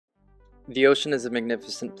The ocean is a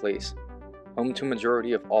magnificent place, home to a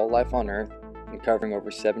majority of all life on Earth and covering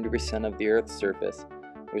over 70% of the Earth's surface.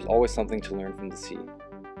 There's always something to learn from the sea.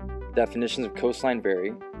 The definitions of coastline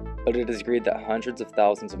vary, but it is agreed that hundreds of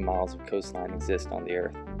thousands of miles of coastline exist on the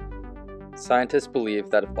Earth. Scientists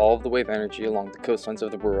believe that if all of the wave energy along the coastlines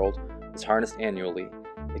of the world was harnessed annually,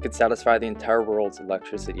 it could satisfy the entire world's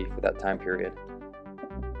electricity for that time period.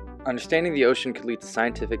 Understanding the ocean could lead to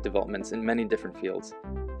scientific developments in many different fields.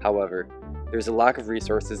 However, there is a lack of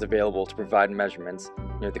resources available to provide measurements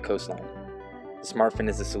near the coastline. The Smartfin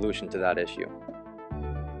is a solution to that issue.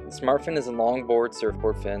 The Smartfin is a long-board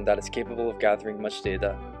surfboard fin that is capable of gathering much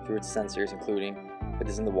data through its sensors, including if it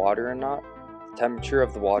is in the water or not, the temperature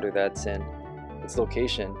of the water that it's in, its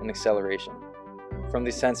location, and acceleration. From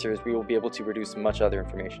these sensors, we will be able to produce much other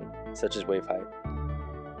information, such as wave height.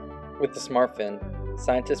 With the Smartfin,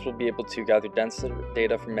 scientists will be able to gather denser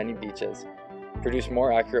data from many beaches, produce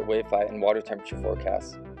more accurate wave height and water temperature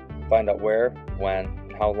forecasts, find out where, when,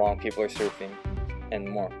 and how long people are surfing, and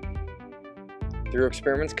more. Through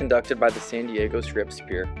experiments conducted by the San Diego Strip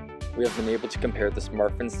Pier, we have been able to compare the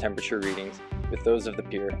Smartfin's temperature readings with those of the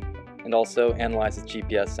pier, and also analyze its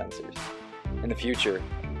GPS sensors. In the future,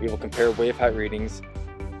 we will compare wave height readings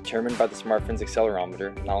determined by the Smartfin's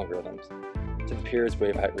accelerometer and algorithms to the pier's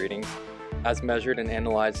wave height readings, as measured and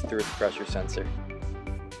analyzed through its pressure sensor.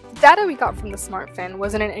 The data we got from the Smartfin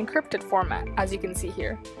was in an encrypted format, as you can see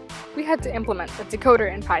here. We had to implement a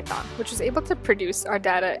decoder in Python, which was able to produce our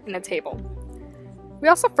data in a table. We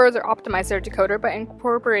also further optimized our decoder by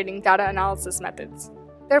incorporating data analysis methods.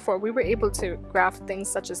 Therefore, we were able to graph things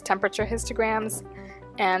such as temperature histograms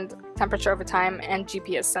and temperature over time and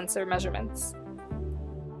GPS sensor measurements.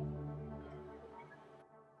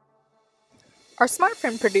 Our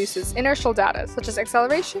Smartfin produces inertial data such as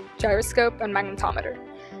acceleration, gyroscope, and magnetometer.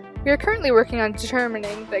 We are currently working on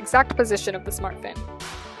determining the exact position of the Smartfin.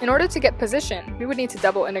 In order to get position, we would need to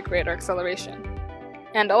double integrate our acceleration.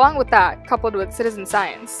 And along with that, coupled with citizen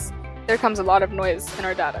science, there comes a lot of noise in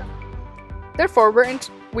our data. Therefore,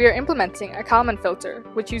 we are implementing a Kalman filter,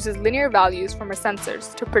 which uses linear values from our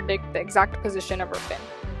sensors to predict the exact position of our fin.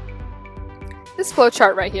 This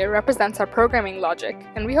flowchart right here represents our programming logic,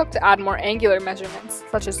 and we hope to add more angular measurements,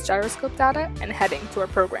 such as gyroscope data and heading, to our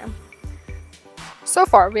program. So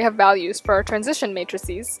far, we have values for our transition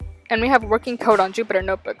matrices, and we have working code on Jupyter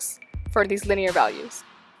notebooks for these linear values.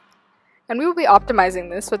 And we will be optimizing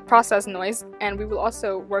this with process noise, and we will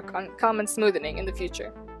also work on Kalman smoothing in the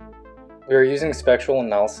future. We are using spectral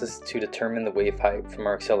analysis to determine the wave height from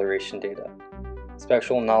our acceleration data.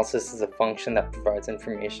 Spectral analysis is a function that provides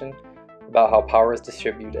information about how power is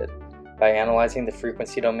distributed by analyzing the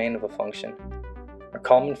frequency domain of a function. Our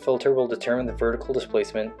Kalman filter will determine the vertical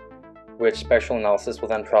displacement, which spectral analysis will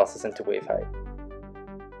then process into wave height.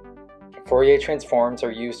 Fourier transforms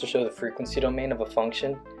are used to show the frequency domain of a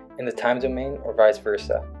function in the time domain or vice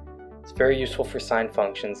versa. It's very useful for sine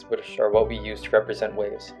functions, which are what we use to represent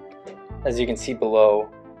waves. As you can see below,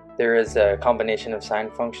 there is a combination of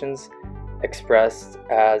sine functions expressed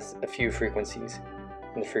as a few frequencies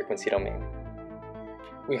in the frequency domain.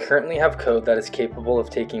 We currently have code that is capable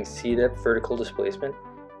of taking c-dip vertical displacement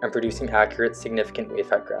and producing accurate significant wave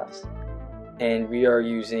height graphs. And we are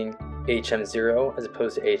using HM0 as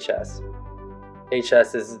opposed to HS.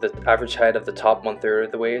 HS is the average height of the top 1/3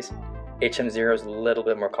 of the waves. HM0 is a little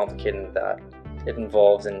bit more complicated than that. It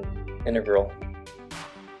involves an integral.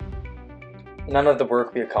 None of the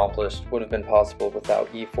work we accomplished would have been possible without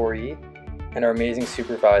E4E and our amazing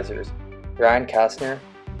supervisors, Ryan Kastner,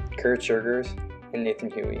 Kurt Sugars, and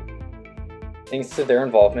Nathan Huey. Thanks to their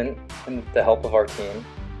involvement and the help of our team,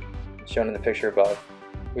 shown in the picture above,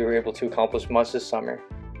 we were able to accomplish much this summer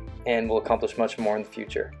and will accomplish much more in the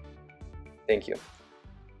future. Thank you.